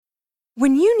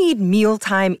When you need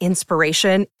mealtime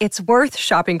inspiration, it's worth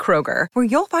shopping Kroger, where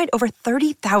you'll find over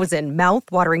 30,000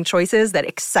 mouth-watering choices that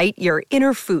excite your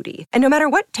inner foodie. And no matter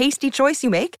what tasty choice you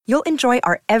make, you'll enjoy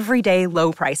our everyday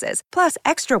low prices, plus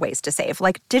extra ways to save,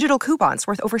 like digital coupons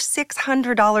worth over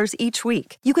 $600 each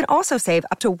week. You can also save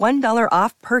up to $1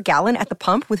 off per gallon at the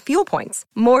pump with fuel points.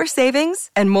 More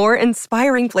savings and more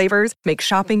inspiring flavors make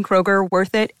shopping Kroger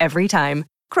worth it every time.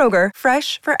 Kroger,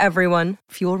 fresh for everyone.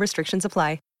 Fuel restrictions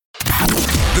apply.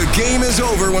 The game is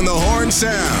over when the horn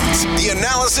sounds. The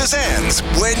analysis ends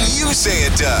when you say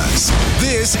it does.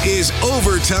 This is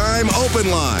Overtime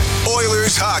Openline.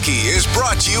 Oilers hockey is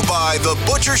brought to you by the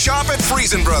Butcher Shop at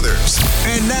Friesen Brothers.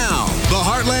 And now, the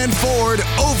Heartland Ford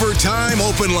Overtime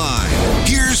Openline.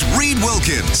 Here's Reed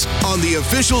Wilkins on the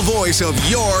official voice of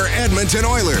your Edmonton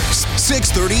Oilers.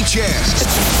 630 CHED.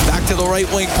 Back to the right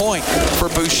wing point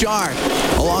for Bouchard.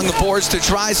 Along the boards to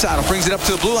Draisaitl. Brings it up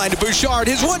to the blue line to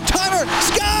Bouchard. His one-timer.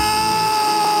 Scores!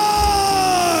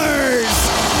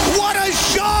 What a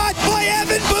shot by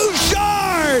Evan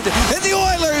Bouchard! And the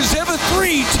Oilers have a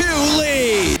 3-2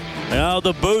 lead. Now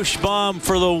the Bouch bomb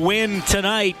for the win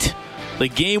tonight. The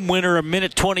game winner a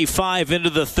minute 25 into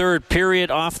the third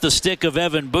period off the stick of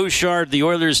Evan Bouchard. The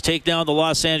Oilers take down the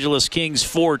Los Angeles Kings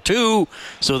 4-2.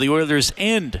 So the Oilers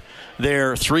end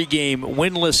their three-game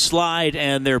winless slide,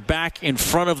 and they're back in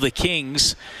front of the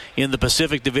Kings in the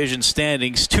Pacific Division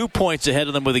standings. 2 points ahead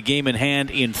of them with a game in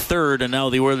hand in third, and now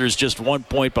the Oilers just 1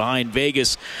 point behind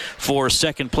Vegas for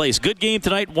second place. Good game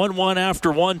tonight, 1-1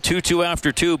 after 1, 2-2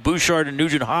 after 2. Bouchard and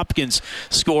Nugent-Hopkins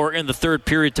score in the third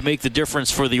period to make the difference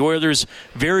for the Oilers.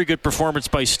 Very good performance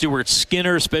by Stuart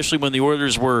Skinner, especially when the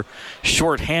Oilers were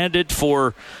shorthanded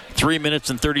for 3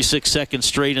 minutes and 36 seconds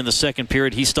straight in the second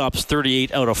period. He stops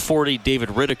 38 out of 40. David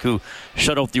Riddick, who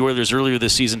shut out the Oilers earlier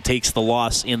this season, takes the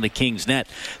loss in the Kings' net.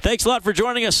 Thanks a lot for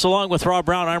joining us. Along with Rob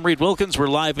Brown, I'm Reed Wilkins. We're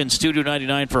live in Studio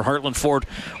 99 for Heartland Ford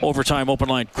Overtime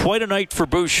Openline. Quite a night for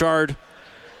Bouchard.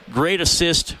 Great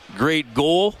assist, great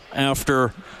goal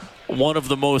after one of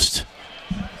the most,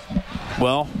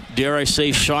 well, dare I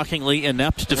say, shockingly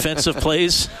inept defensive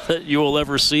plays that you will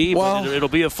ever see. Well, but it'll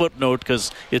be a footnote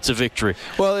because it's a victory.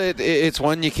 Well, it's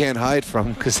one you can't hide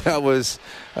from because that was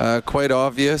quite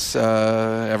obvious.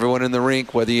 Everyone in the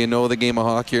rink, whether you know the game of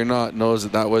hockey or not, knows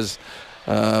that was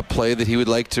a play that he would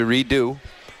like to redo.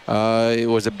 It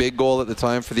was a big goal at the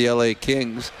time for the LA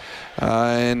Kings.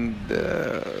 And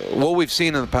what we've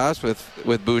seen in the past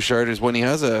with Bouchard is when he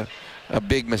has a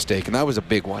big mistake, and that was a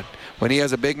big one. When he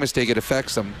has a big mistake, it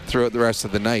affects him throughout the rest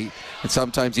of the night, and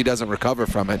sometimes he doesn't recover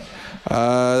from it.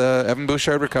 Evan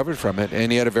Bouchard recovered from it,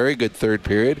 and he had a very good third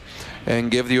period, and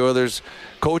give the Oilers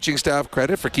coaching staff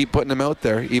credit for keep putting him out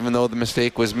there, even though the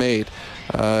mistake was made.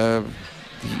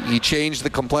 He changed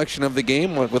the complexion of the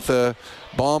game with a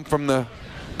bomb from the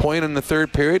point in the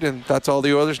third period, and that's all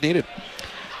the Oilers needed.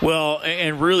 Well,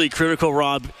 and really critical,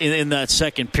 Rob, in that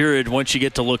second period, once you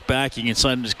get to look back, you can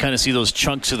kind of see those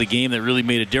chunks of the game that really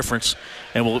made a difference.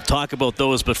 And we'll talk about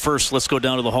those. But first, let's go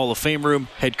down to the Hall of Fame room.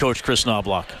 Head coach Chris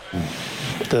Knobloch.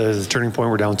 The turning point,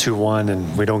 we're down 2-1,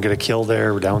 and we don't get a kill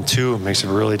there. We're down 2. It makes it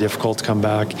really difficult to come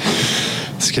back.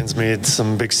 Skins made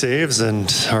some big saves,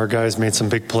 and our guys made some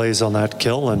big plays on that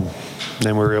kill. And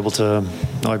then we were able to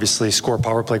obviously score a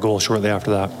power play goal shortly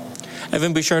after that.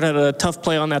 Evan Bouchard had a tough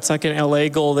play on that second LA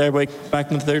goal there,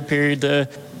 back in the third period, the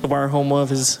wire home of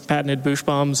his patented Bouch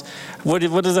bombs. What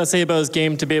does that say about his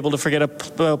game to be able to forget a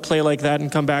play like that and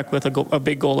come back with a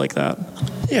big goal like that?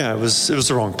 Yeah, it was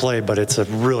the wrong play, but it's a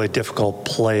really difficult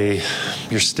play.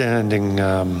 You're standing,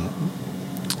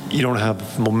 you don't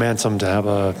have momentum to have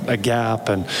a gap,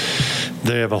 and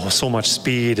they have so much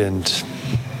speed, and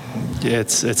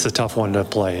it's a tough one to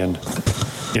play. And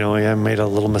I made a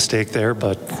little mistake there,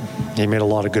 but he made a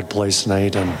lot of good plays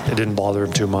tonight, and it didn't bother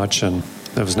him too much, and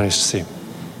it was nice to see.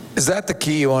 Is that the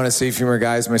key you want to see from your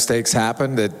guys? Mistakes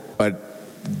happen,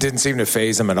 but didn't seem to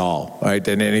faze him at all, right?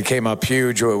 And he came up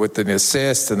huge with the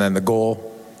assist and then the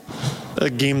goal. The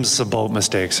game's about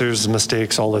mistakes. There's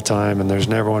mistakes all the time, and there's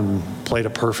never one played a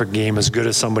perfect game. As good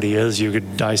as somebody is, you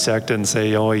could dissect it and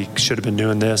say, oh, he should have been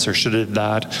doing this or should have did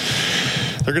that.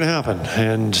 They're going to happen,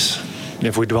 and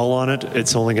if we dwell on it,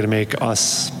 it's only going to make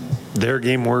their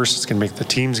game worse. It's going to make the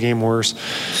team's game worse.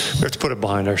 We have to put it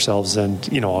behind ourselves. And,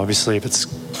 obviously if it's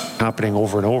happening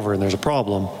over and over and there's a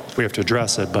problem, we have to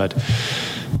address it. But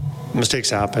mistakes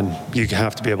happen. You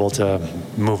have to be able to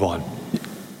move on.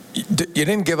 You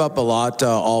didn't give up a lot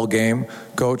all game,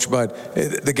 Coach, but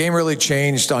the game really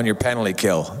changed on your penalty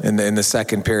kill in the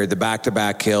second period. The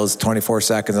back-to-back kills, 24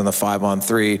 seconds on the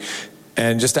 5-on-3.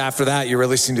 And just after that, you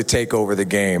really seemed to take over the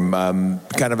game.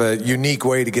 Kind of a unique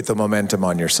way to get the momentum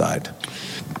on your side.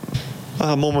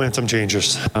 Momentum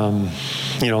changers.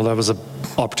 That was an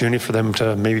opportunity for them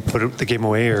to maybe put the game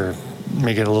away or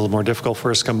make it a little more difficult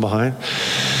for us to come behind.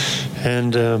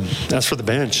 And as for the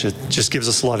bench, it just gives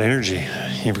us a lot of energy.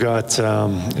 You've got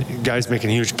guys making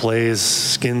huge plays,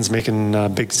 Skins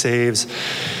making big saves.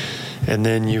 And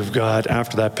then you've got,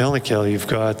 after that penalty kill, you've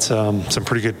got some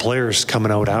pretty good players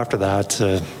coming out after that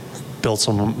to build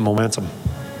some momentum.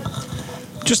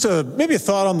 Just maybe a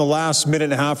thought on the last minute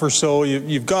and a half or so.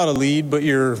 You've got a lead, but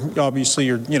you're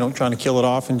trying to kill it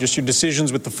off, and just your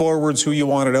decisions with the forwards, who you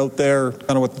wanted out there,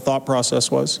 kind of what the thought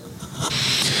process was.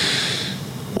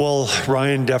 Well,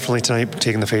 Ryan definitely tonight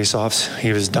taking the face-offs.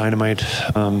 He was dynamite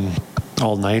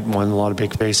all night, won a lot of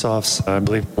big face-offs. I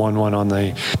believe won one on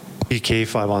the PK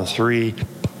 5-on-3,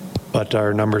 but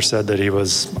our numbers said that he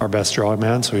was our best draw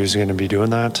man, so he was going to be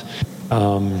doing that.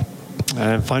 And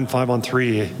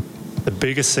 5-on-3, the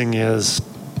biggest thing is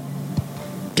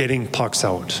getting pucks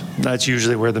out. That's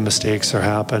usually where the mistakes are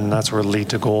happen. That's where it lead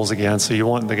to goals again. So you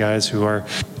want the guys who are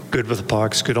good with the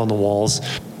pucks, good on the walls,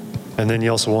 and then you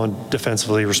also want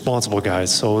defensively responsible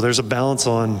guys. So there's a balance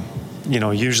on,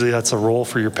 usually that's a role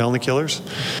for your penalty killers.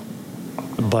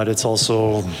 But it's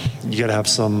also, you got to have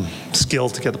some skill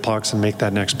to get the pucks and make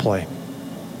that next play.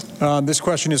 This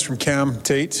question is from Cam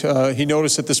Tate. He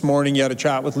noticed that this morning you had a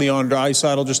chat with Leon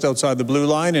Draisaitl just outside the blue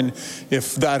line, and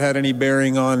if that had any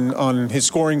bearing on his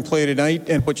scoring play tonight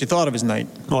and what you thought of his night.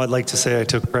 Well, I'd like to say I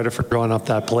took credit for drawing up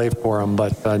that play for him,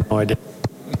 but no, I didn't.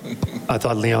 I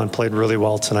thought Leon played really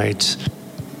well tonight.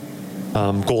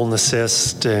 Goal and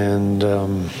assist and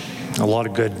a lot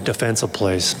of good defensive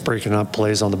plays, breaking up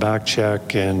plays on the back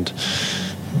check, and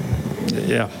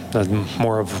that's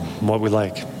more of what we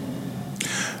like.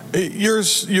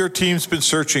 Your team's been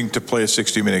searching to play a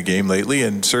 60-minute game lately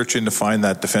and searching to find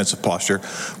that defensive posture.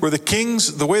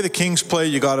 The way the Kings play,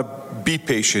 you got to be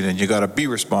patient and you got to be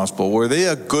responsible. Were they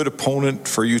a good opponent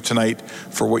for you tonight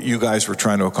for what you guys were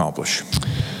trying to accomplish?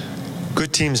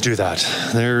 Good teams do that.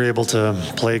 They're able to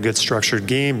play a good structured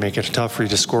game, make it tough for you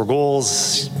to score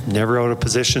goals, never out of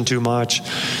position too much.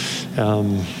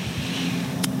 I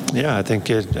think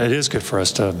it is good for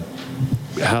us to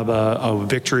have a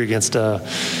victory against a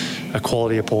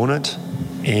quality opponent,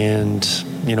 and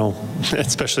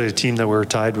especially a team that we're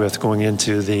tied with going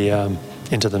into the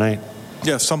night.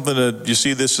 Yeah, you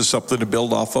see this as something to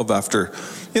build off of after,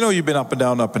 you've been up and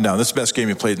down. This is the best game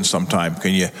you played in some time.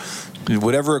 Can you,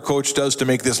 whatever a coach does to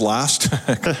make this last,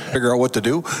 figure out what to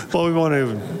do? Well, we want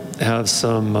to have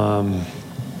some,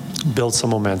 build some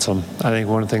momentum. I think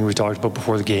one of the things we talked about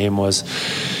before the game was,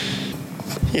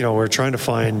 we're trying to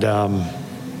find,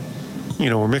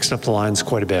 we're mixing up the lines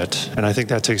quite a bit. And I think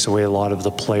that takes away a lot of the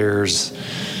players'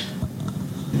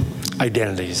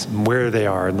 identities, where they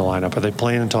are in the lineup. Are they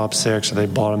playing in top six? Are they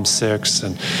bottom six?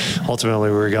 And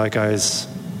ultimately, we got guys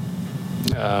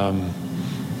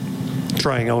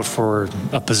trying out for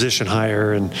a position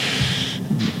higher and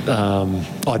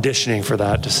auditioning for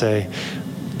that, to say.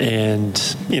 And,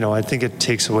 I think it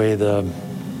takes away the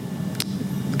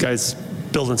guys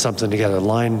building something together,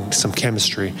 some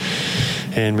chemistry.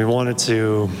 And we wanted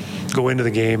to go into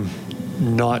the game,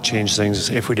 not change things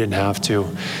if we didn't have to.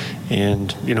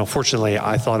 And, fortunately,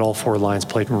 I thought all four lines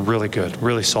played really good,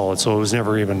 really solid. So it was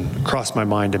never even crossed my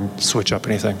mind to switch up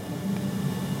anything.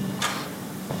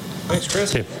 Thanks,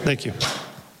 Chris. Okay, thank you.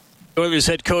 Oilers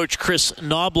head coach Chris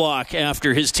Knobloch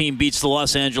after his team beats the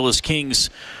Los Angeles Kings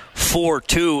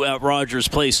 4-2 at Rogers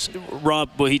Place. Rob,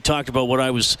 he talked about what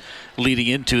I was leading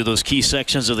into, those key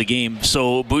sections of the game.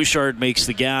 So Bouchard makes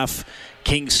the gaffe.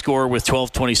 Kings score with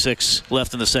 12:26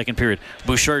 left in the second period.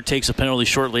 Bouchard takes a penalty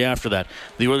shortly after that.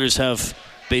 The Oilers have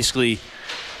basically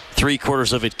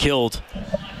 3/4 of it killed.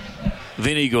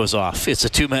 Vinny goes off. It's a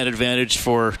two-man advantage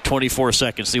for 24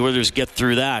 seconds. The Oilers get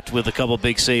through that with a couple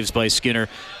big saves by Skinner,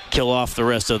 kill off the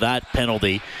rest of that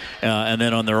penalty, and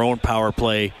then on their own power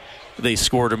play, they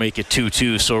score to make it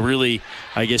 2-2. So really,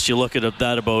 I guess you look at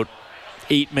that about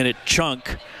 8-minute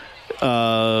chunk.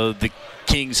 The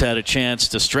Kings had a chance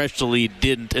to stretch the lead,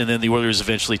 didn't, and then the Oilers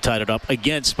eventually tied it up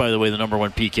against, by the way, the number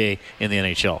one PK in the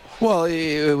NHL. Well,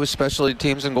 it was specialty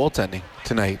teams and goaltending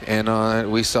tonight,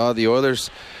 and we saw the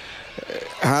Oilers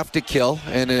have to kill,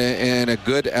 and a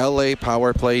good LA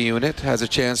power play unit has a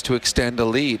chance to extend a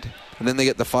lead. And then they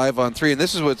get the 5-on-3. And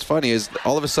this is what's funny is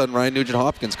all of a sudden Ryan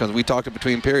Nugent-Hopkins comes. We talked in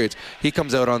between periods. He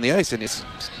comes out on the ice, and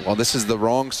this is the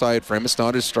wrong side for him. It's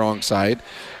not his strong side.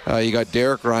 You got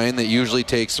Derek Ryan that usually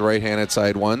takes the right-handed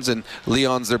side ones, and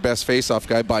Leon's their best face-off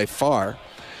guy by far.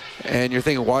 And you're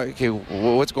thinking, why? Okay,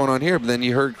 what's going on here? But then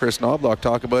you heard Chris Knobloch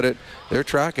talk about it. They're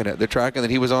tracking it. They're tracking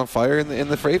that he was on fire in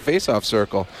the face-off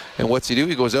circle. And what's he do?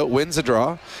 He goes out, wins the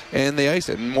draw, and they ice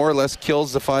it, and more or less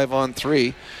kills the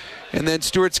 5-on-3. And then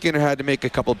Stuart Skinner had to make a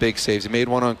couple big saves. He made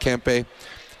one on Kempe.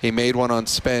 He made one on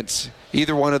Spence.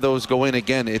 Either one of those go in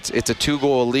again. It's a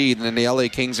 2-goal lead, and the LA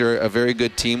Kings are a very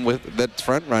good team with that's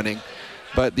front running.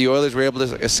 But the Oilers were able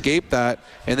to escape that,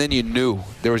 and then you knew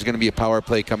there was going to be a power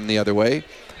play coming the other way.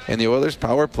 And the Oilers'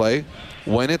 power play,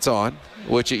 when it's on,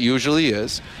 which it usually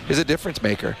is a difference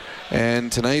maker.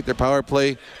 And tonight, their power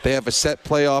play, they have a set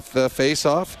play off the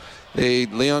face-off.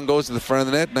 Leon goes to the front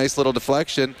of the net, nice little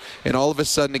deflection, and all of a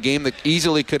sudden a game that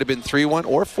easily could have been 3-1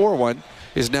 or 4-1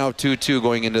 is now 2-2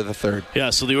 going into the third. Yeah,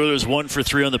 so the Oilers 1 for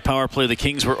 3 on the power play. The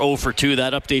Kings were 0 for 2.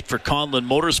 That update for Conlon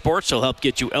Motorsports will help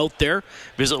get you out there.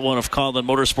 Visit one of Conlon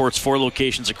Motorsports' 4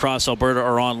 locations across Alberta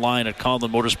or online at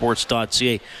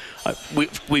conlonmotorsports.ca.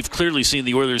 We've clearly seen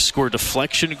the Oilers score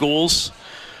deflection goals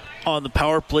on the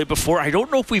power play before. I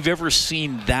don't know if we've ever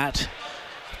seen that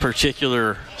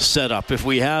particular setup. If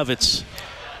we have, it's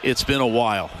been a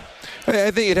while.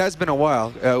 I think it has been a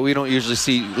while. We don't usually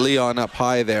see Leon up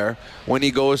high there. When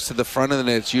he goes to the front of the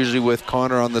net, it's usually with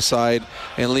Connor on the side,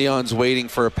 and Leon's waiting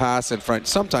for a pass in front,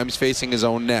 sometimes facing his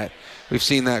own net. We've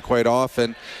seen that quite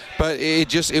often. But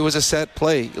it was a set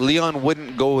play. Leon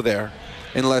wouldn't go there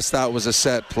unless that was a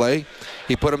set play.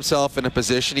 He put himself in a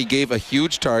position. He gave a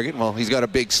huge target. Well, he's got a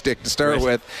big stick to start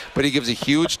with, but he gives a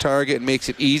huge target and makes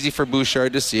it easy for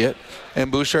Bouchard to see it.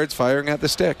 And Bouchard's firing at the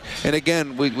stick. And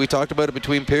again, we talked about it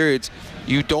between periods.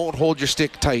 You don't hold your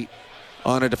stick tight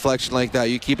on a deflection like that.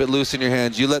 You keep it loose in your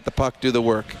hands. You let the puck do the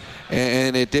work.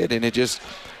 And it did. And it just,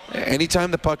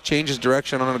 anytime the puck changes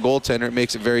direction on a goaltender, it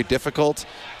makes it very difficult.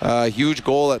 Huge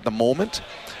goal at the moment.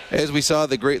 As we saw,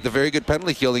 the very good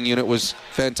penalty killing unit was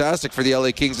fantastic for the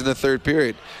LA Kings in the third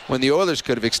period when the Oilers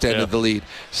could have extended the lead.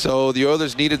 So the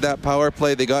Oilers needed that power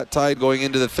play. They got tied going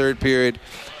into the third period,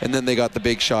 and then they got the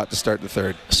big shot to start the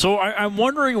third. So I'm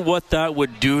wondering what that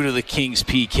would do to the Kings'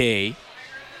 PK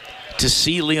to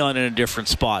see Leon in a different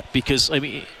spot. Because, I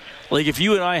mean, like if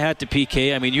you and I had to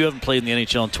PK, I mean, you haven't played in the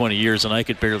NHL in 20 years, and I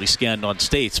could barely scan on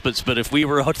states. But if we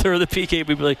were out there in the PK,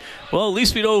 we'd be like, well, at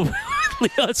least we know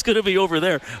Leon's going to be over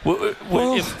there. Would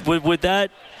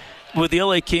the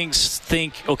LA Kings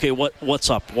think, okay, what's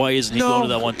up? Why isn't he going to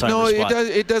that one-time spot? No,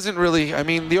 it doesn't really. I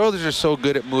mean, the Oilers are so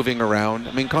good at moving around.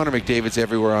 I mean, Connor McDavid's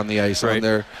everywhere on the ice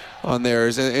on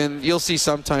theirs. And you'll see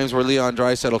sometimes where Leon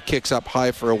Draisaitl kicks up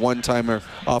high for a one-timer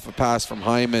off a pass from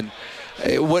Hyman.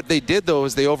 What they did, though,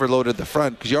 is they overloaded the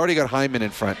front because you already got Hyman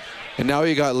in front, and now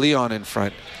you got Leon in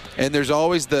front. And there's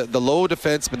always the low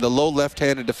defenseman, the low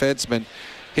left-handed defenseman.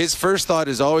 His first thought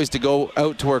is always to go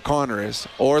out to where Connor is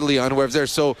or Leon, whoever's there.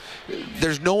 So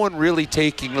there's no one really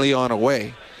taking Leon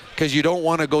away because you don't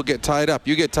want to go get tied up.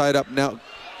 You get tied up now,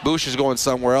 Bush is going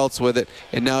somewhere else with it,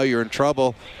 and now you're in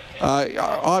trouble.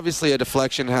 Obviously, a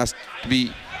deflection has to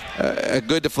be a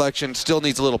good deflection. Still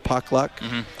needs a little puck luck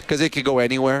because it could go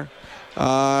anywhere.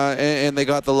 And they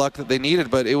got the luck that they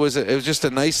needed, but it was just a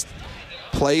nice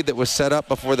play that was set up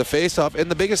before the faceoff.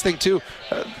 And the biggest thing too,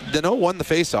 Danault won the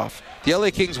faceoff. The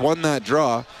LA Kings won that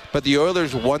draw, but the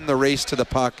Oilers won the race to the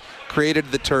puck,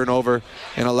 created the turnover,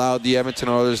 and allowed the Edmonton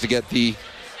Oilers to get the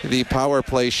power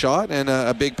play shot and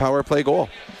a big power play goal.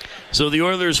 So the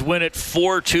Oilers win it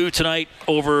 4-2 tonight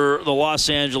over the Los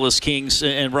Angeles Kings.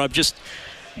 And Rob, just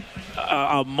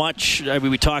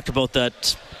we talked about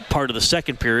that part of the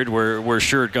second period where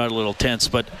sure it got a little tense,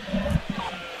 but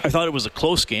I thought it was a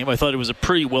close game. I thought it was a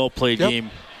pretty well played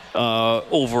game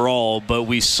overall, but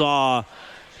we saw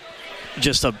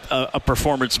just a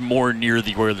performance more near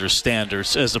the Oilers'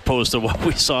 standards as opposed to what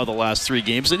we saw the last 3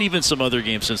 games and even some other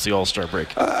games since the All-Star break.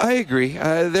 I agree.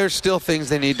 There's still things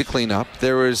they need to clean up.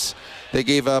 They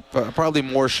gave up probably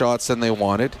more shots than they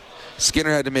wanted.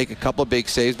 Skinner had to make a couple of big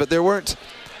saves, but there weren't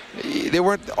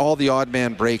all the odd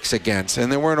man breaks against,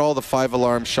 and there weren't all the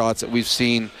 5-alarm shots that we've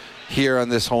seen here on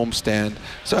this homestand.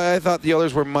 So I thought the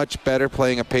Oilers were much better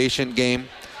playing a patient game.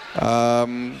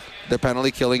 Their penalty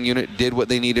killing unit did what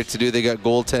they needed to do. They got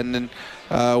goaltending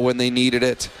when they needed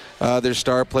it. Their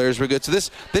star players were good. So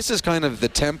this is kind of the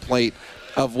template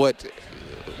of what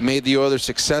made the Oilers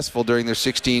successful during their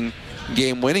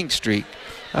 16-game winning streak.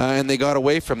 And they got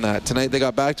away from that. Tonight they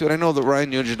got back to it. I know that Ryan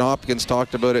Nugent-Hopkins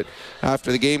talked about it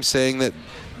after the game, saying that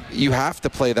you have to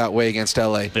play that way against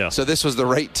LA. Yeah. So this was the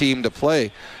right team to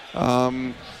play.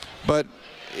 But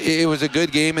it was a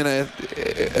good game and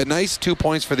a nice 2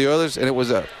 points for the Oilers. And it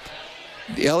was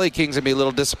the LA Kings would be a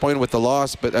little disappointed with the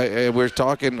loss, but we're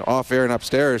talking off air and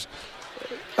upstairs.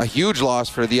 a huge loss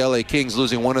for the LA Kings,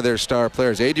 losing one of their star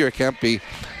players. Adrian Kempe,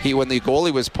 when the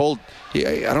goalie was pulled,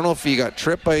 I don't know if he got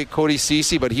tripped by Cody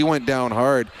Ceci, but he went down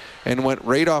hard and went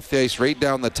right off the ice, right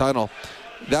down the tunnel.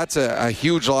 That's a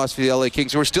huge loss for the LA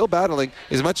Kings, who are still battling.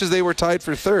 As much as they were tied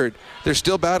for third, they're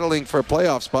still battling for a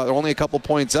playoff spot. They're only a couple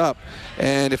points up.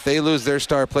 And if they lose their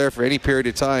star player for any period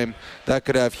of time, that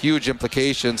could have huge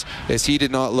implications, as he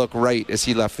did not look right as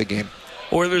he left the game.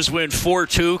 Oilers win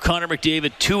 4-2. Connor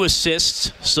McDavid, 2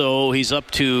 assists, so he's up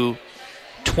to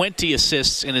 20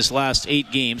 assists in his last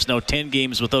 8 games, now 10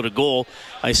 games without a goal.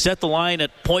 I set the line at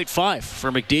 0.5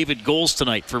 for McDavid goals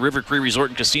tonight for River Cree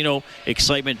Resort and Casino.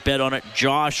 Excitement bet on it.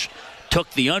 Josh took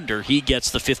the under. He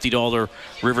gets the $50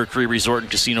 River Cree Resort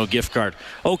and Casino gift card.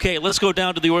 Okay, let's go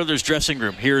down to the Oilers dressing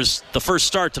room. Here's the first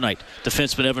start tonight,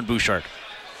 defenseman Evan Bouchard.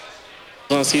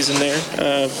 Last season there,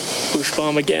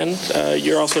 Bushbaum again.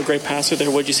 You're also a great passer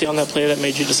there. What did you see on that play that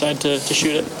made you decide to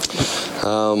shoot it?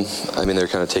 They're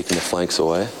kind of taking the flanks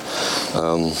away.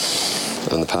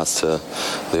 And the pass to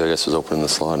Leo, I guess, was open in the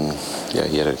slot, and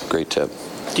he had a great tip.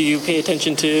 Do you pay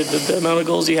attention to the amount of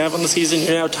goals you have on the season?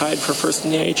 You're now tied for first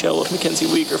in the NHL with Mackenzie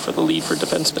Weegar for the lead for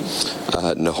defensemen.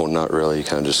 No, not really. You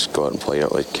kind of just go out and play. You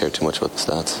don't really care too much about the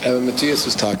stats. Matthias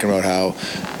was talking about how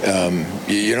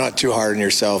you're not too hard on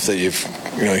yourself, that he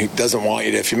doesn't want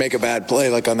you to, if you make a bad play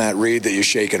like on that read, that you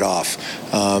shake it off.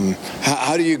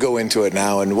 How do you go into it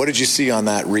now, and what did you see on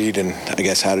that read, and I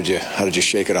guess how did you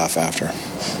shake it off after?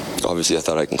 Obviously, I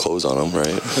thought I can close on him,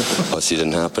 right? Obviously, it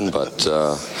didn't happen, but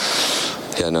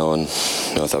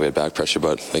I thought we had back pressure,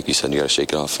 but like you said, you got to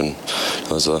shake it off, and it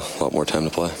was a lot more time to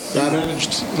play. You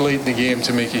managed late in the game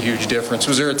to make a huge difference.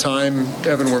 Was there a time,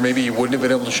 Evan, where maybe you wouldn't have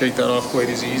been able to shake that off quite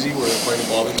as easy, where it might have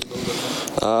bothered you a little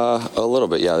bit? A little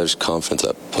bit, yeah. There's confidence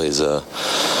that plays a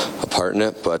part in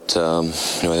it, but I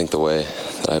think the way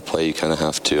that I play, you kind of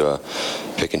have to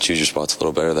pick and choose your spots a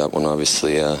little better. That one,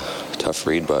 obviously, a tough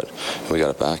read, but we got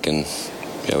it back, and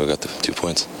we got the 2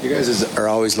 points. You guys are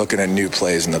always looking at new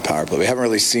plays in the power play. We haven't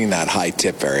really seen that high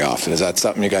tip very often. Is that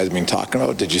something you guys have been talking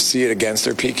about? Did you see it against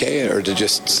their PK, or did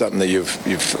just something that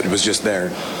it was just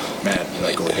there,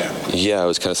 organic? Yeah, it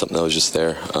was kind of something that was just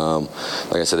there.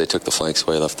 Like I said, they took the flanks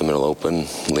away, left the middle open.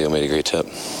 Leo made a great tip.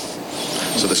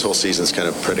 So this whole season's kind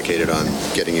of predicated on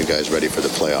getting you guys ready for the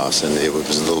playoffs, and it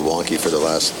was a little wonky for the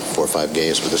last 4 or 5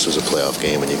 games, but this was a playoff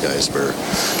game, and you guys were,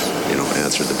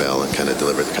 answered the bell and kind of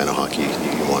delivered the kind of hockey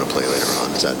you want to play later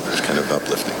on. Is that kind of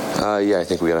uplifting? I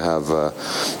think we got to have a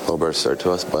little better start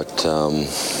to us, but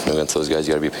against those guys,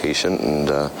 you got to be patient, and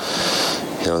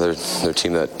they're a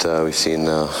team that we've seen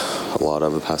a lot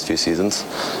of the past few seasons.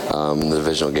 The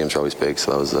divisional games are always big,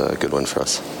 so that was a good win for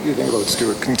us. What do you think about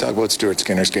Stuart? Can you talk about Stuart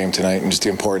Skinner's game tonight and just the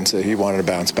importance that he wanted a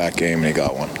bounce-back game and he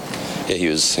got one? Yeah, he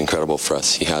was incredible for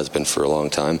us. He has been for a long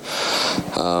time.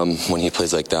 When he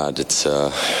plays like that, it's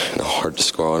hard to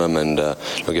score on him, and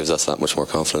it gives us that much more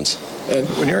confidence. And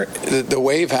when the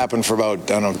wave happened for about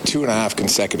 2.5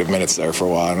 consecutive minutes there for a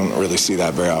while. I don't really see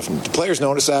that very often. Do players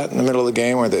notice that in the middle of the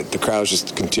game, where the crowd's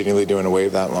just continually doing a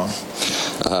wave that long?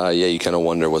 You kind of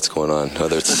wonder what's going on,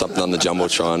 whether it's something on the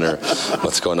Jumbotron or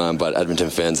what's going on. But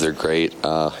Edmonton fans, they're great.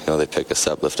 They pick us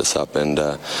up, lift us up, and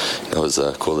it was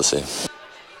cool to see.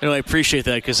 I appreciate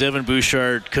that, because Evan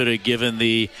Bouchard could have given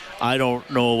I don't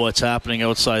know what's happening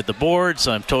outside the boards.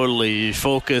 I'm totally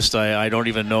focused. I don't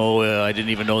even know. I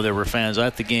didn't even know there were fans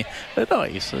at the game. But no,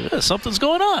 he said, something's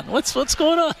going on. What's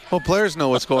going on? Well, players know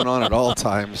what's going on at all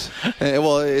times.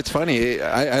 Well, it's funny.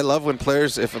 I love when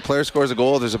if a player scores a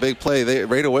goal, there's a big play.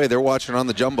 Right away, they're watching on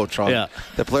the Jumbotron. Yeah.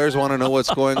 The players want to know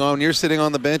what's going on. You're sitting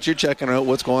on the bench. You're checking out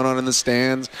what's going on in the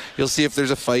stands. You'll see if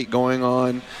there's a fight going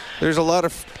on. There's a lot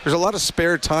of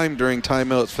spare time during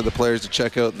timeouts for the players to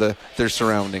check out their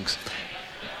surroundings.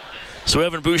 So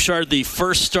Evan Bouchard, the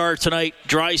first star tonight.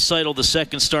 Draisaitl, the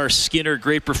second star. Skinner,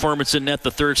 great performance in net, the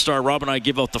third star. Rob and I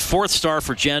give out the fourth star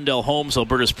for Jandel Homes,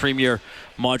 Alberta's premier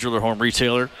modular home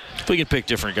retailer. We can pick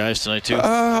different guys tonight, too.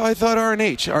 I thought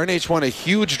RNH. RNH won a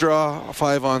huge draw,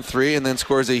 5-on-3, and then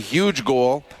scores a huge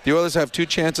goal. The Oilers have 2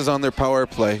 chances on their power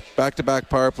play. Back-to-back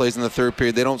power plays in the third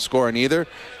period. They don't score on either.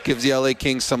 Gives the LA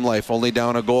Kings some life. Only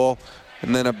down a goal.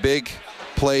 And then a big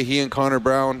play. He and Connor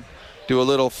Brown do a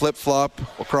little flip-flop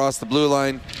across the blue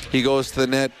line. He goes to the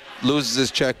net, loses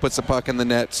his check, puts the puck in the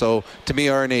net. So, to me,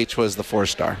 RNH was the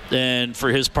 4-star. And for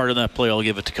his part in that play, I'll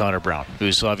give it to Connor Brown,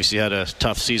 who's obviously had a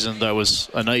tough season. That was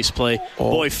a nice play.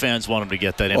 Boy, fans want him to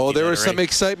get that empty net. There was some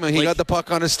excitement. He got the puck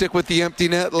on his stick with the empty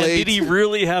net late. Did he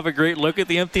really have a great look at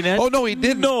the empty net? Oh, no, he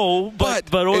didn't. No,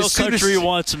 but Oil Country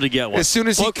wants him to get one. As soon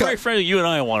as quite frankly, you and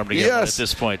I want him to get one at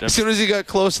this point. As soon as he got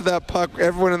close to that puck,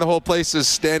 everyone in the whole place is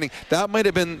standing. That might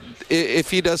have been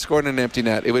if he does score in an empty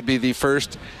net, it would be the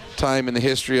first time in the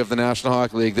history of the National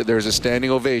Hockey League that there's a standing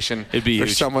ovation for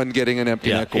huge. someone getting an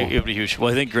empty net goal. It would be huge.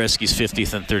 Well, I think Gretzky's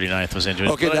 50th and 39th was into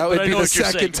it. Okay, that would be the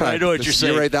second time. I know what you're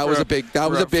saying. You're right. That was a big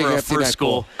empty net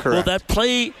goal. Correct.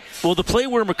 Well, the play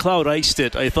where McLeod iced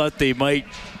it, I thought they might,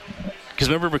 because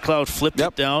remember McLeod flipped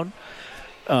it down.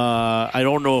 I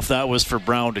don't know if that was for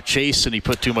Brown to chase and he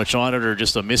put too much on it, or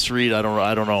just a misread. I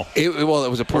don't know. It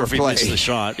was a poor play. He missed the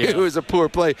shot. Yeah. It was a poor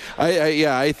play.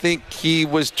 I think he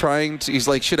was trying to. He's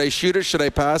like, should I shoot it? Should I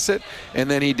pass it?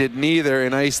 And then he did neither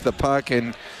and iced the puck.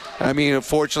 And I mean,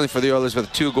 unfortunately for the Oilers, with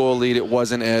a 2-goal lead, it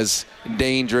wasn't as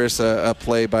dangerous a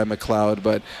play by McLeod.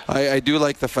 But I do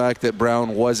like the fact that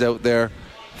Brown was out there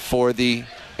for the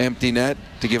empty net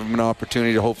to give him an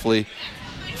opportunity to hopefully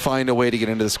find a way to get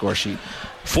into the score sheet.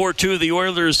 4-2, the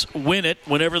Oilers win it.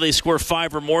 Whenever they score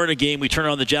 5 or more in a game, we turn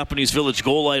on the Japanese Village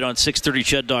goal light on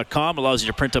 630ched.com. Allows you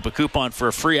to print up a coupon for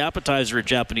a free appetizer at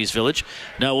Japanese Village.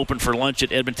 Now open for lunch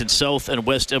at Edmonton South and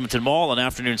West Edmonton Mall. An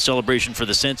afternoon celebration for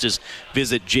the senses.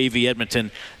 Visit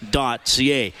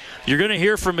jvedmonton.ca. You're going to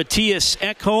hear from Matthias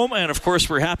Ekholm, and of course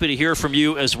we're happy to hear from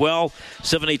you as well.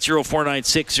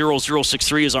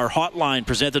 780-496-0063 is our hotline,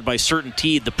 presented by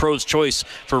CertainTeed, the pro's choice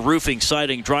for roofing,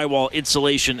 siding, drywall,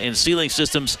 insulation, and ceiling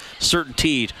systems.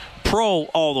 CertainTeed, pro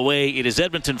all the way. It is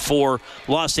Edmonton 4,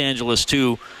 Los Angeles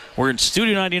 2. We're in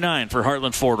Studio 99 for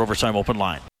Heartland Ford Overtime Open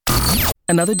Line.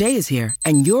 Another day is here,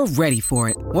 and you're ready for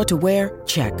it. What to wear?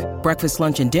 Check. Breakfast,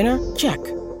 lunch, and dinner? Check.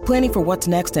 Planning for what's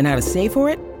next and how to save for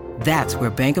it? That's where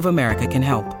Bank of America can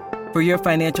help. For your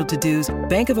financial to-dos,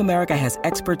 Bank of America has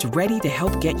experts ready to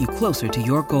help get you closer to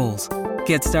your goals.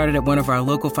 Get started at one of our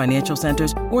local financial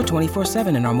centers or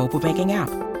 24/7 in our mobile banking app.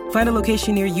 Find a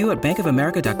location near you at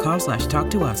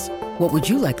bankofamerica.com/talktous. What would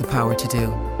you like the power to do?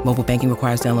 Mobile banking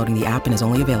requires downloading the app and is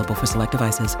only available for select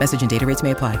devices. Message and data rates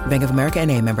may apply. Bank of America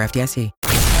N.A., member FDIC.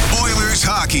 Oilers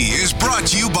hockey is brought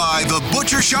to you by the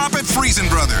Butcher Shop at Friesen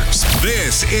Brothers.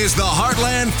 This is the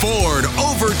Heartland Ford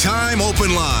Overtime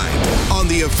Open Line on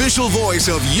the official voice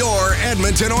of your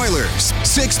Edmonton Oilers.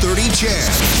 630 CHED.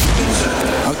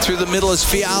 Out through the middle as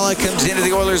Fiala comes into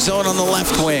the Oilers zone on the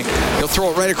left wing. He'll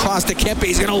throw it right across to Kempe.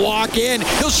 He's going to walk in.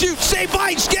 He'll shoot. Saved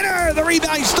by Skinner. The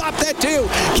rebound. He stopped that too.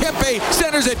 Kempe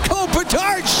centers it.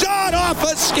 Kopitar shot off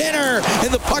of Skinner.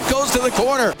 And the puck goes to the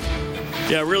corner.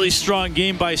 Yeah, really strong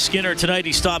game by Skinner tonight.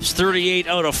 He stops 38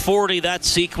 out of 40. That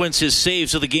sequence is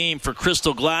saves of the game for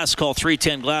Crystal Glass. Call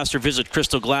 310-GLASS or visit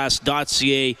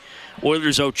crystalglass.ca.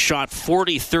 Oilers outshot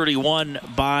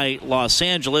 40-31 by Los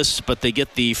Angeles, but they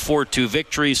get the 4-2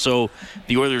 victory. So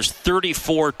the Oilers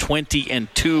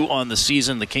 34-20-2 on the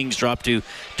season. The Kings dropped to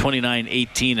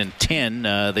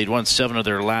 29-18-10. They'd won 7 of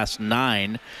their last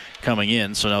 9 coming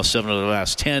in, so now 7 of the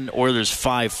last 10. Oilers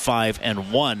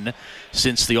 5-5-1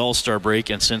 since the All-Star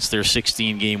break and since their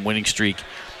 16-game winning streak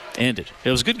ended. It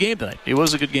was a good game tonight. It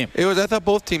was a good game. I thought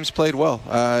both teams played well.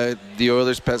 The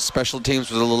Oilers' special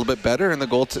teams was a little bit better, and the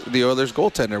Oilers'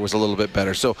 goaltender was a little bit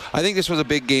better. So I think this was a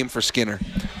big game for Skinner.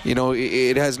 You know,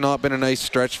 it has not been a nice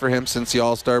stretch for him since the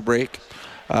All-Star break.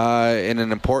 In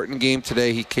an important game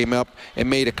today, he came up and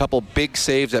made a couple big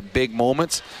saves at big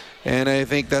moments. And I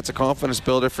think that's a confidence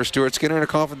builder for Stuart Skinner and a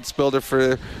confidence builder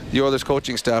for the Oilers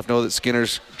coaching staff. Know that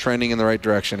Skinner's trending in the right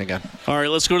direction again. All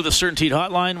right, let's go to the CertainTeed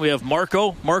hotline. We have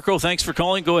Marco. Marco, thanks for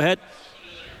calling. Go ahead.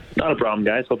 Not a problem,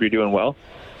 guys. Hope you're doing well.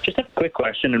 Just a quick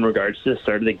question in regards to the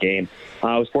start of the game.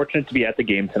 I was fortunate to be at the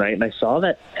game tonight, and I saw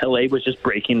that LA was just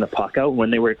breaking the puck out. When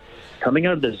they were coming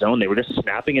out of the zone, they were just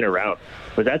snapping it around.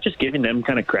 Was that just giving them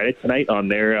kind of credit tonight on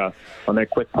their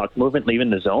quick puck movement, leaving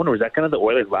the zone, or was that kind of the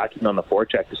Oilers lacking on the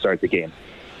forecheck to start the game?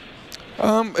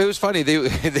 It was funny.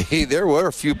 There were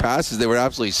a few passes that were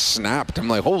absolutely snapped. I'm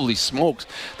like, holy smokes.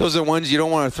 Those are the ones you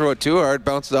don't want to throw it too hard.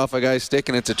 Bounces off a guy's stick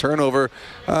and it's a turnover.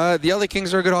 The LA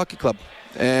Kings are a good hockey club.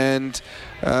 And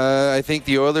I think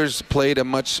the Oilers played a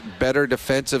much better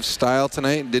defensive style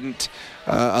tonight and didn't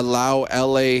allow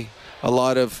LA a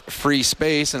lot of free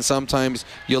space, and sometimes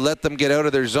you let them get out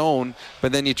of their zone,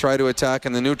 but then you try to attack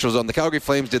in the neutral zone. The Calgary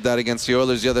Flames did that against the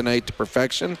Oilers the other night to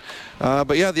perfection.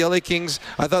 But yeah, the LA Kings,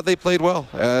 I thought they played well.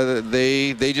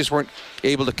 They just weren't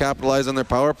able to capitalize on their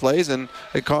power plays, and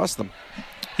it cost them.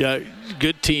 Yeah,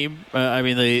 good team. I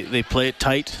mean, they play it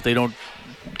tight. They don't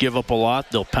give up a lot.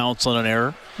 They'll pounce on an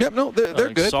error. Yep, no, they're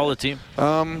good. Solid team.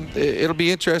 It'll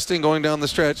be interesting going down the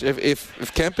stretch.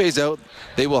 If Kempe's out,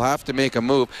 they will have to make a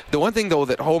move. The one thing, though,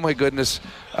 that, oh my goodness,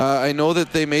 I know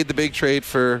that they made the big trade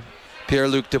for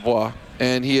Pierre-Luc Dubois,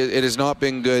 and it has not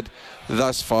been good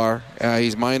thus far.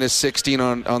 He's minus 16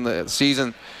 on the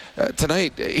season.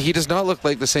 Tonight, he does not look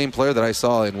like the same player that I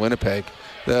saw in Winnipeg.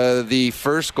 The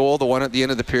first goal, the one at the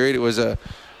end of the period, it was a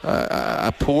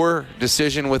a poor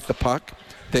decision with the puck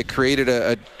that created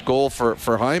a goal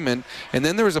for Hyman. And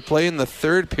then there was a play in the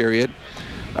third period.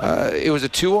 It was a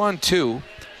 2-on-2,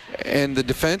 and the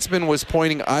defenseman was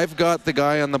pointing, I've got the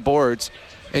guy on the boards.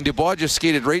 And Dubois just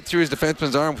skated right through his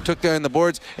defenseman's arm, took the guy on the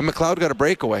boards, and McLeod got a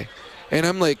breakaway. And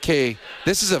I'm like, okay,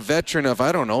 this is a veteran of,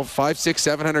 500, 600,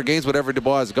 700 games, whatever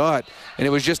Dubois has got. And it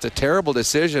was just a terrible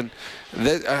decision.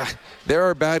 There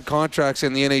are bad contracts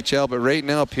in the NHL, but right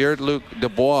now, Pierre-Luc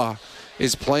Dubois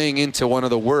is playing into one of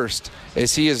the worst,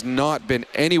 as he has not been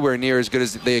anywhere near as good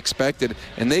as they expected.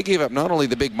 And they gave up not only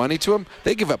the big money to him,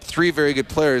 they gave up 3 very good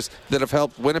players that have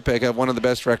helped Winnipeg have one of the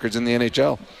best records in the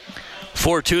NHL.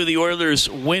 4-2, the Oilers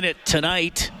win it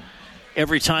tonight.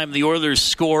 Every time the Oilers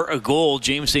score a goal,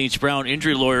 James H. Brown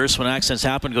Injury Lawyers, when accidents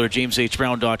happen, go to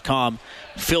jameshbrown.com,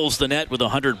 fills the net with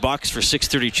 $100 for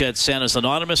 630 CHED Santa's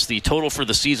Anonymous. The total for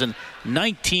the season,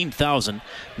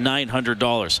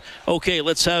 $19,900. Okay,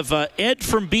 let's have Ed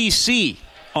from BC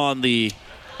on the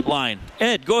line.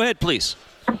 Ed, go ahead, please.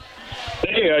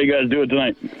 Hey, how you guys doing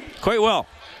tonight? Quite well.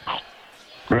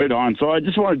 Right on. So I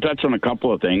just want to touch on a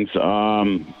couple of things.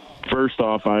 First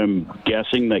off, I'm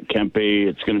guessing that Kempe,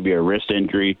 it's going to be a wrist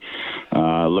injury.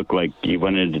 Looked like he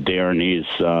went into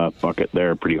Desharnais' bucket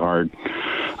there pretty hard.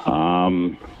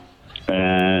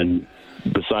 And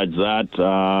besides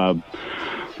that,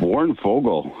 Warren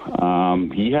Fogle,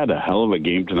 he had a hell of a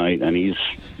game tonight, and he's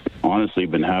honestly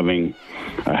been having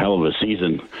a hell of a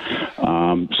season.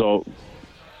 So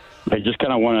I just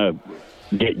kind of want to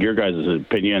get your guys'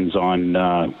 opinions on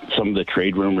some of the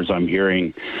trade rumors I'm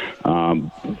hearing.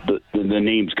 The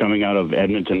names coming out of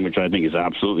Edmonton, which I think is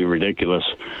absolutely ridiculous.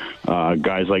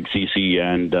 Guys like CeCe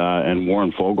and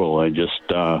Warren Fogle.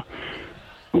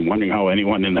 I'm wondering how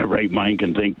anyone in their right mind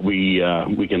can think we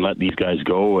can let these guys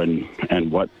go and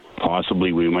what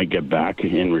possibly we might get back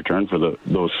in return for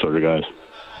those sort of guys.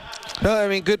 No, I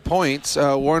mean, good points.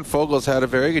 Warren Fogel's had a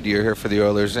very good year here for the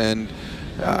Oilers, and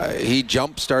he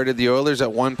jump-started the Oilers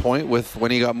at one point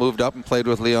when he got moved up and played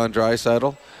with Leon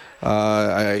Draisaitl.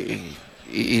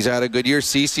 He's had a good year.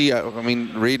 CeCe, I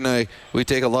mean, Reed and I, we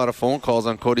take a lot of phone calls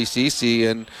on Cody CeCe,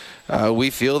 and we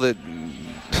feel that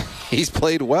he's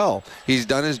played well. He's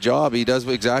done his job. He does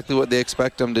exactly what they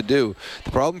expect him to do.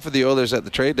 The problem for the Oilers at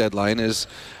the trade deadline is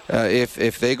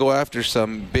if they go after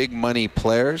some big money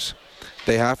players,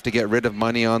 they have to get rid of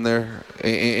money on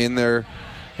in their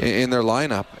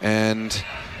lineup. And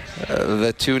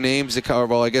the two names that cover,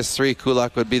 well, I guess 3,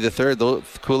 Kulak would be the third.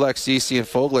 Kulak, CeCe, and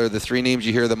Fogler are the 3 names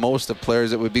you hear the most of players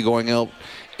that would be going out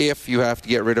if you have to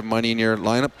get rid of money in your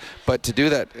lineup. But to do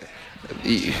that,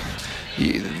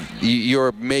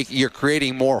 you're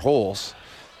creating more holes.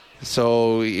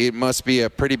 So it must be a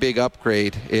pretty big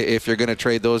upgrade if you're going to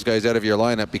trade those guys out of your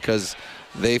lineup, because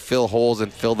they fill holes and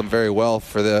fill them very well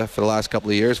for the last couple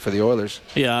of years for the Oilers.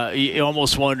 Yeah, you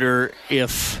almost wonder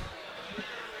if,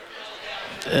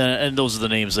 and those are the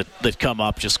names that come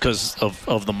up just because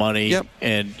of the money. Yep.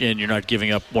 And you're not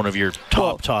giving up one of your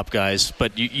top guys.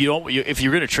 But you don't. If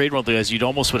you're going to trade one of the guys, you'd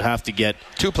almost would have to get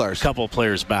 2 players, a couple of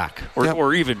players back,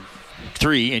 or even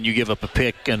 3, and you give up a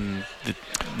pick, and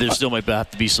there still might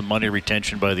have to be some money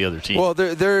retention by the other team. Well,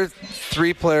 there are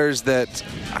 3 players that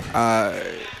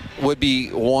would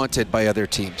be wanted by other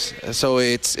teams. So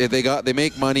they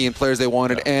make money in players they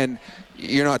wanted, and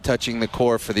you're not touching the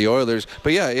core for the Oilers.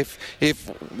 But yeah, if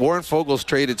Warren Fogel's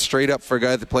traded straight up for a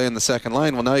guy to play in the second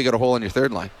line, well, now you got a hole in your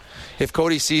third line. If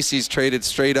Cody CeCe's traded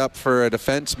straight up for a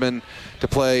defenseman to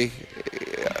play,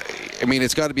 I mean,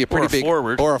 it's got to be a pretty big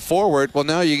or a forward. Well,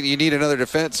 now you need another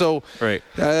defense. So right.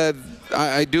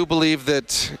 I do believe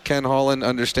that Ken Holland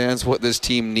understands what this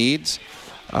team needs.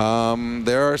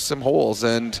 There are some holes,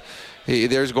 and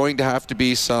there's going to have to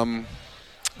be some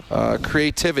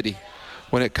creativity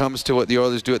when it comes to what the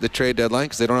Oilers do at the trade deadline,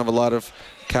 because they don't have a lot of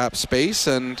cap space,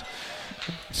 and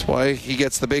that's why he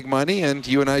gets the big money, and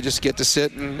you and I just get to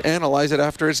sit and analyze it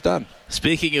after it's done.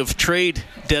 Speaking of trade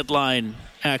deadline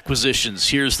acquisitions,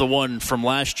 here's the one from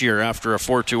last year after a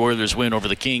 4-2 Oilers win over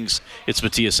the Kings. It's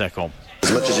Mattias Ekholm.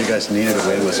 As much as you guys needed a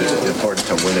win, was it important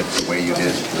to win it the way you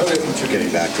did?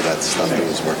 Getting back to that stuff that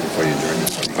was working for you during the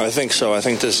season? I think so. I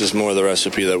think this is more the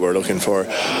recipe that we're looking for.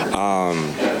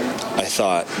 I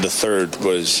thought the third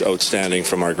was outstanding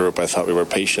from our group. I thought we were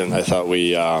patient. I thought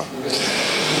we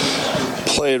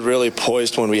played really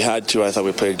poised when we had to. I thought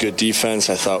we played good defense.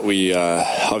 I thought we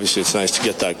obviously it's nice to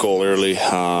get that goal early,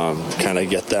 kind of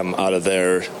get them out of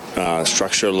their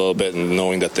structure a little bit and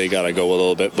knowing that they got to go a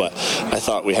little bit. But I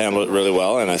thought we handled it really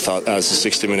well, and I thought as a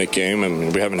 60-minute game,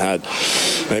 and we haven't had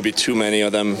maybe too many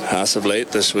of them as of late.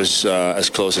 This was as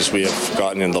close as we have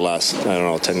gotten in the last,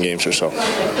 10 games or so.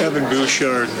 Evan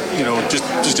Bouchard,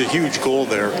 just a huge goal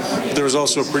there. There was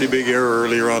also a pretty big error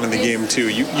earlier on in the game too.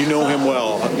 You know him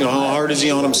well. How hard is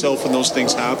he on himself when those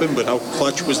things happen, but how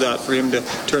clutch was that for him to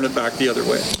turn it back the other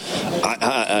way?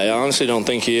 I honestly don't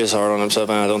think he is hard on himself,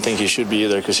 and I don't think he should be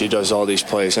either, because he does all these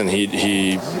plays, and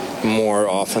he more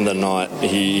often than not,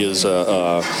 he is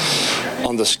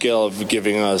on the scale of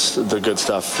giving us the good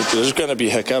stuff. There's going to be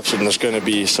hiccups, and there's going to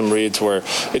be some reads where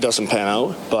it doesn't pan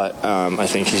out, but I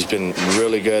think he's been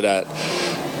really good at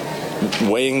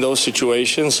weighing those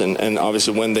situations, and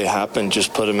obviously when they happen,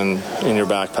 just put them in your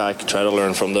backpack, try to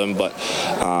learn from them, but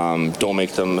don't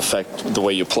make them affect the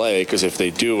way you play, because if they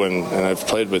do, and I've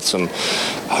played with some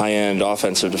high-end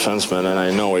offensive defensemen, and I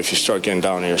know if you start getting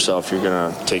down on yourself, you're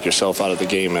going to take yourself out of the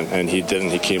game, and he didn't.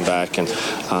 He came back, and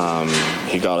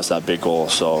he got us that big goal,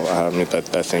 so I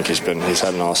think he's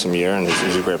had an awesome year, and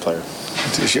he's a great player.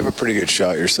 You have a pretty good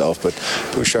shot yourself, but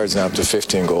Bouchard's now up to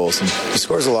 15 goals, and he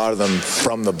scores a lot of them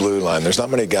from the blue line. There's not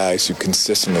many guys who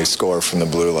consistently score from the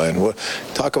blue line.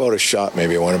 Talk about a shot,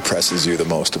 maybe. What impresses you the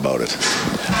most about it?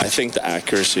 I think the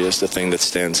accuracy is the thing that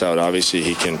stands out. Obviously,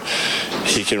 he can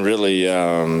really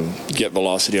get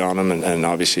velocity on him, and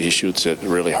obviously he shoots it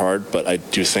really hard. But I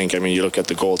do think, you look at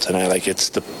the goal tonight, like it's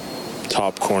the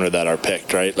top corner that are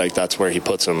picked, right? Like that's where he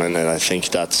puts them, and I think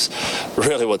that's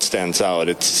really what stands out.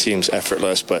 It seems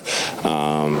effortless, but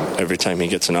every time he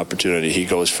gets an opportunity, he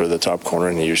goes for the top corner,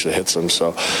 and he usually hits them. So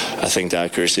I think the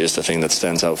accuracy is the thing that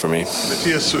stands out for me.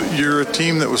 Yes, you're a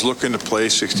team that was looking to play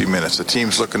 60 minutes. The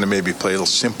team's looking to maybe play a little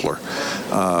simpler.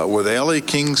 Were the LA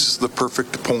Kings the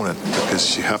perfect opponent?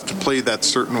 Because you have to play that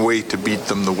certain way to beat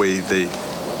them the way they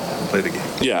play the game.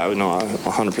 Yeah, no,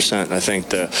 100%. I think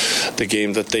the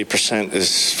game that they present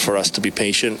is for us to be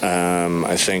patient.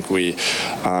 I think we,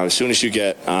 as soon as you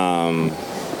get,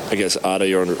 out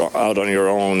on your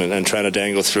own and trying to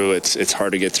dangle through, it's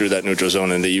hard to get through that neutral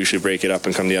zone, and they usually break it up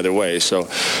and come the other way. So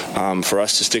for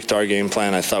us to stick to our game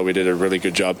plan, I thought we did a really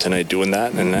good job tonight doing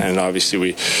that, and obviously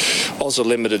we also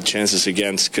limited chances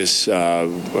against, because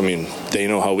they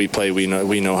know how we play, we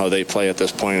know how they play at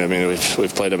this point.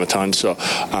 We've played them a ton, so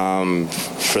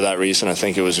for that reason, I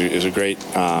think it was a great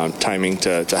timing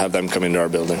to have them come into our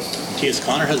building. T.S.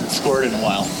 Connor hasn't scored in a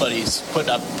while, but he's put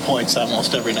up points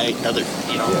almost every night.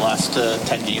 The last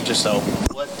 10 games or so.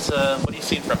 What do you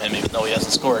see from him, even though he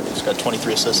hasn't scored? He's got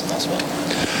 23 assists in that spell.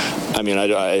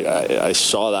 I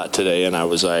saw that today, and I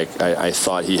was like, I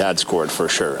thought he had scored for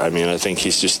sure. I think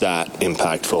he's just that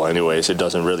impactful anyways. It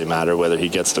doesn't really matter whether he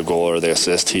gets the goal or the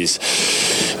assist. He's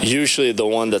usually the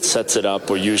one that sets it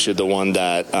up, or usually the one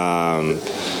that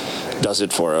does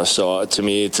it for us. So to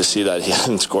me, to see that he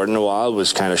hadn't scored in a while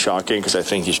was kind of shocking, because I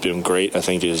think he's been great. I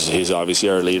think he's obviously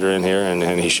our leader in here,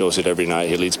 and he shows it every night.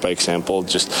 He leads by example.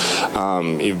 Just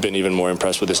you've been even more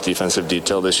impressed with his defensive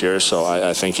detail this year. So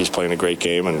I think he's playing a great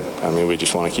game, and we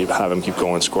just want to have him keep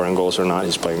going, scoring goals or not.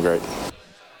 He's playing great.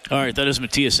 All right, that is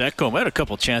Matthias Ekholm. Had a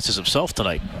couple chances himself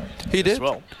tonight. He did.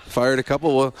 Well. Fired a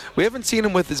couple. Well, we haven't seen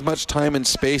him with as much time and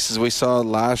space as we saw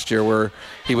last year, where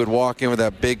he would walk in with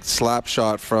that big slap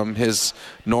shot from his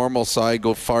normal side,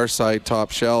 go far side,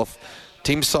 top shelf.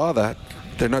 Teams saw that.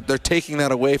 They're taking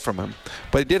that away from him.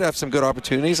 But he did have some good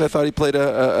opportunities. I thought he played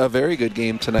a very good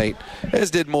game tonight,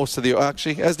 as did all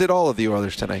of the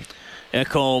Oilers tonight.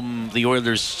 Ekholm, the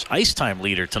Oilers' ice time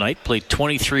leader tonight, played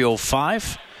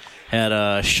 23:05. Had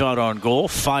a shot on goal,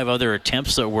 5 other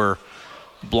attempts that were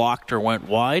blocked or went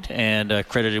wide, and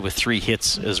credited with 3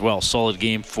 hits as well. Solid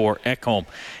game for Ekholm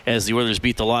as the Oilers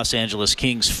beat the Los Angeles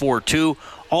Kings 4-2.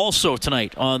 Also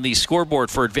tonight on the scoreboard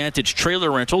for Advantage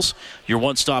Trailer Rentals, your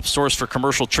one-stop source for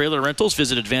commercial trailer rentals.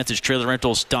 Visit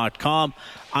AdvantageTrailerRentals.com.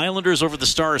 Islanders over the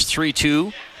Stars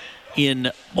 3-2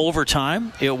 in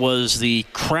overtime. It was the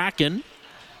Kraken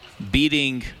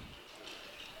beating...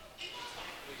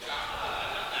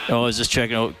 I was just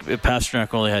checking out.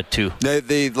 Pasternak only had 2.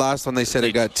 The last one they said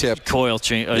it got tipped. Coyle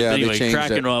changed. Anyway,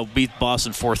 Kraken beat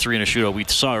Boston 4-3 in a shootout. We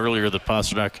saw earlier that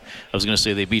Pasternak, I was going to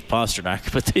say they beat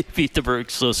Pasternak, but they beat the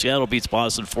Bergs. So Seattle beats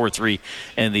Boston 4-3,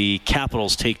 and the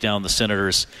Capitals take down the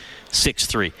Senators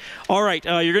 6-3. All right,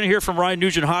 you're going to hear from Ryan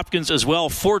Nugent-Hopkins as well.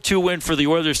 4-2 win for the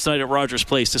Oilers tonight at Rogers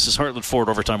Place. This is Heartland Ford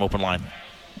Overtime Open Line.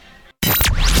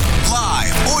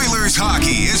 Live Oilers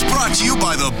hockey is brought to you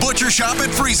by the Butcher Shop at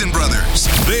Friesen Brothers.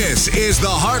 This is the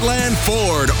Heartland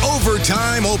Ford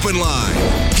Overtime Open Line.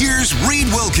 Here's Reed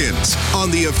Wilkins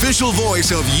on the official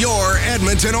voice of your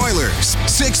Edmonton Oilers.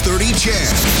 630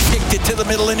 CHED. Kicked it to the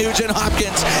middle of Nugent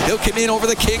Hopkins. He'll come in over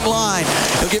the King line.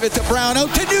 He'll give it to Brown.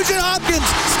 Out to Nugent Hopkins.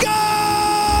 Scores!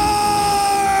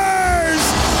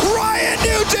 Ryan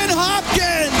Nugent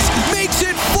Hopkins makes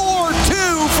it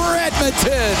 4-2 for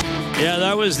Edmonton. Yeah,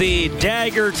 that was the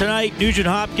dagger tonight. Nugent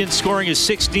Hopkins scoring his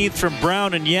 16th from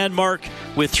Brown and Janmark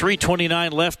with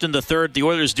 3:29 left in the third. The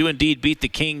Oilers do indeed beat the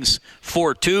Kings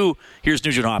 4-2. Here's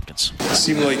Nugent Hopkins. It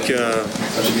seemed like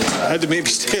I had to maybe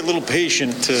stay a little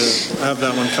patient to have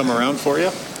that one come around for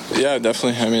you. Yeah,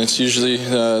 definitely. I mean, it's usually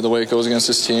the way it goes against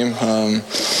this team.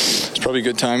 It's probably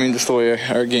good timing, just the way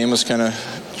our game was kind of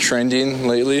trending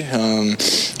lately.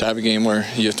 To have a game where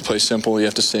you have to play simple, you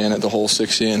have to stay in it the whole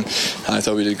 60, and I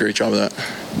thought we did a great job of that.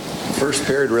 First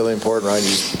period really important, Ryan.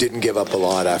 You didn't give up a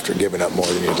lot after giving up more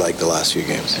than you'd like the last few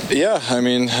games. Yeah, I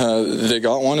mean, they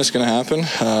got one. It's going to happen.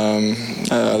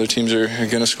 Other teams are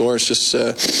going to score. It's just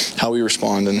how we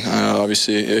respond. And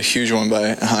obviously a huge one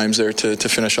by Himes there to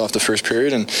finish off the first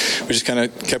period. And we just kind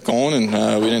of kept going,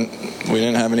 and we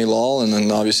didn't have any lull. And then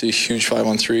obviously a huge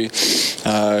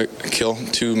 5-on-3 kill.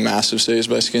 2 massive saves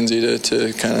by Skinsey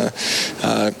to kind of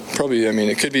probably, I mean,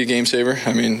 it could be a game saver.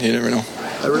 I mean, you never know.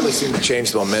 That really seemed to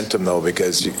change the momentum, though,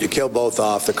 because you kill both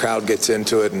off, the crowd gets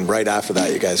into it, and right after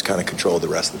that, you guys kind of controlled the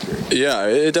rest of the period. Yeah,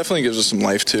 it definitely gives us some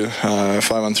life, too.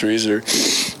 5-on-3s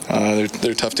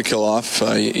they're tough to kill off.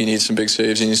 You need some big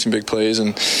saves, you need some big plays,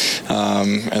 and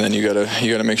then you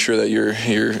gotta make sure that you're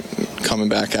coming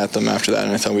back at them after that.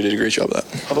 And I thought we did a great job of that.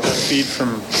 How about that feed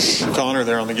from Connor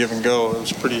there on the give and go? It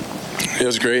was pretty. It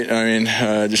was great. I mean,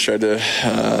 I just tried to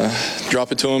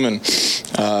drop it to him, and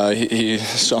he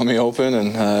saw me open,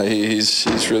 and he's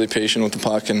really patient with the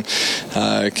puck and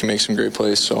can make some great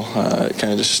plays. So it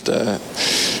kind of just, I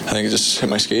think it just hit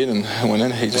my skate and went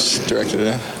in. He just directed it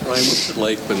in. Ryan, what's it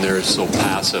like when they're so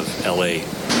passive, LA?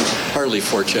 Hardly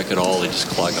forecheck at all. They just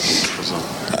clog up the zone.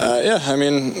 Yeah, I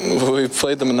mean, we've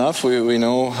played them enough. We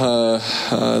know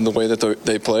the way that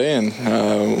they play,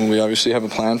 and we obviously have a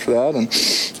plan for that. And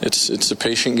it's a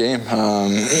patient game.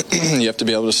 You have to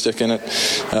be able to stick in it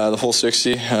the whole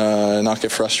 60, not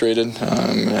get frustrated.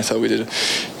 And I thought we did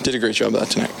a great job of that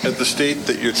tonight. At the state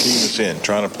that your team is in,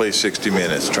 trying to play 60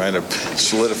 minutes, trying to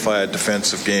solidify a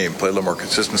defensive game, play a little more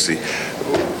consistency,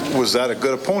 was that a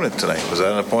good opponent tonight? Was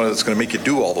that an opponent that's going to make you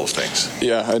do all those things?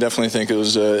 Yeah, I definitely think it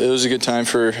was a good time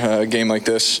for a game like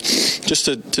this. Just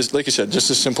like you said, just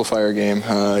to simplify our game.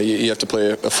 You have to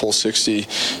play a full 60.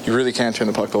 You really can't turn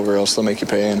the puck over, else they'll make you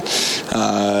pay. And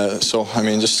so, I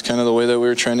mean, just kind of the way that we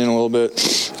were trending a little bit.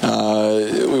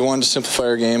 We wanted to simplify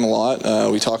our game a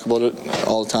lot. We talk about it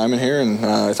all the time in here, and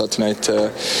I thought tonight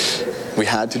we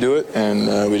had to do it,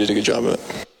 and we did a good job of it.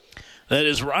 That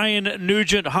is Ryan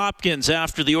Nugent Hopkins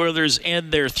after the Oilers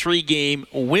end their 3-game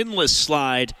winless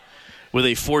slide with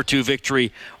a 4-2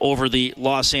 victory over the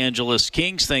Los Angeles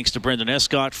Kings. Thanks to Brendan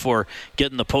Escott for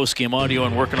getting the post-game audio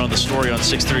and working on the story on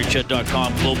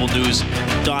 630ched.com,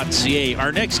 globalnews.ca.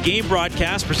 Our next game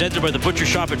broadcast presented by the Butcher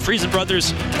Shop at Friesen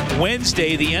Brothers.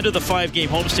 Wednesday, the end of the 5-game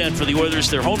homestand for the Oilers.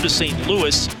 They're home to St.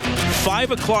 Louis.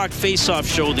 5 o'clock face-off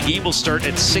show. The game will start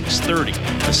at 6:30.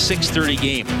 A 6:30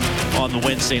 game on the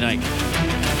Wednesday night.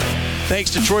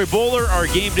 Thanks to Troy Bowler, our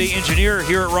game day engineer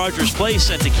here at Rogers Place,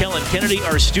 and to Kellen Kennedy,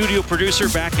 our studio producer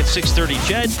back at 630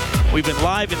 CHED. We've been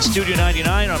live in Studio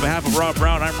 99. On behalf of Rob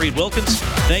Brown, I'm Reed Wilkins.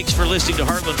 Thanks for listening to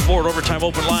Heartland Ford Overtime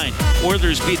Open Line.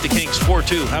 Oilers beat the Kings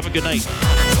 4-2. Have a good night.